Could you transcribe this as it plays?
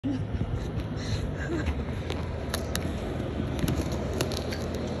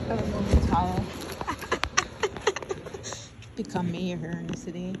I'm tired. Become mayor here in the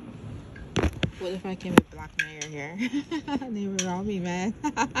city. What if I came with black mayor here? They would all be mad.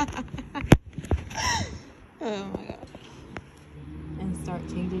 Oh my god. And start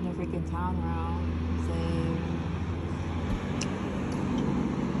changing the freaking town around. Saying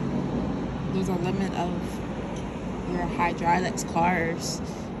there's a limit of your hydraulics cars.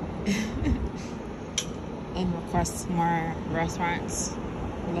 And request more restaurants,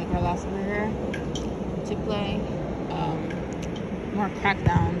 liquor laws over here to play. More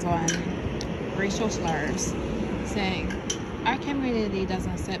crackdowns on racial slurs, saying our community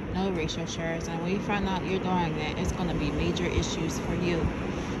doesn't accept no racial slurs, and when you find out you're doing that, it's going to be major issues for you,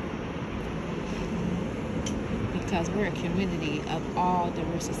 because we're a community of all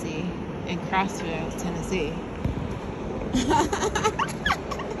diversity in Crossville, Tennessee.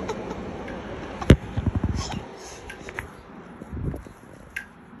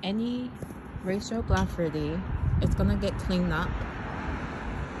 Any racial graffiti, it's gonna get cleaned up,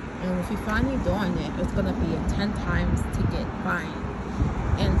 and if you find you doing it, it's gonna be a 10 times ticket fine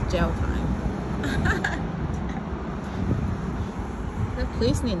and jail time. The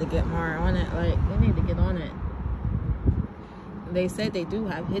police need to get more on it. Like, they need to get on it. They said they do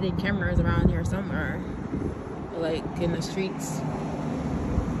have hidden cameras around here somewhere, like in the streets,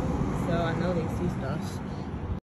 so I know they see stuff.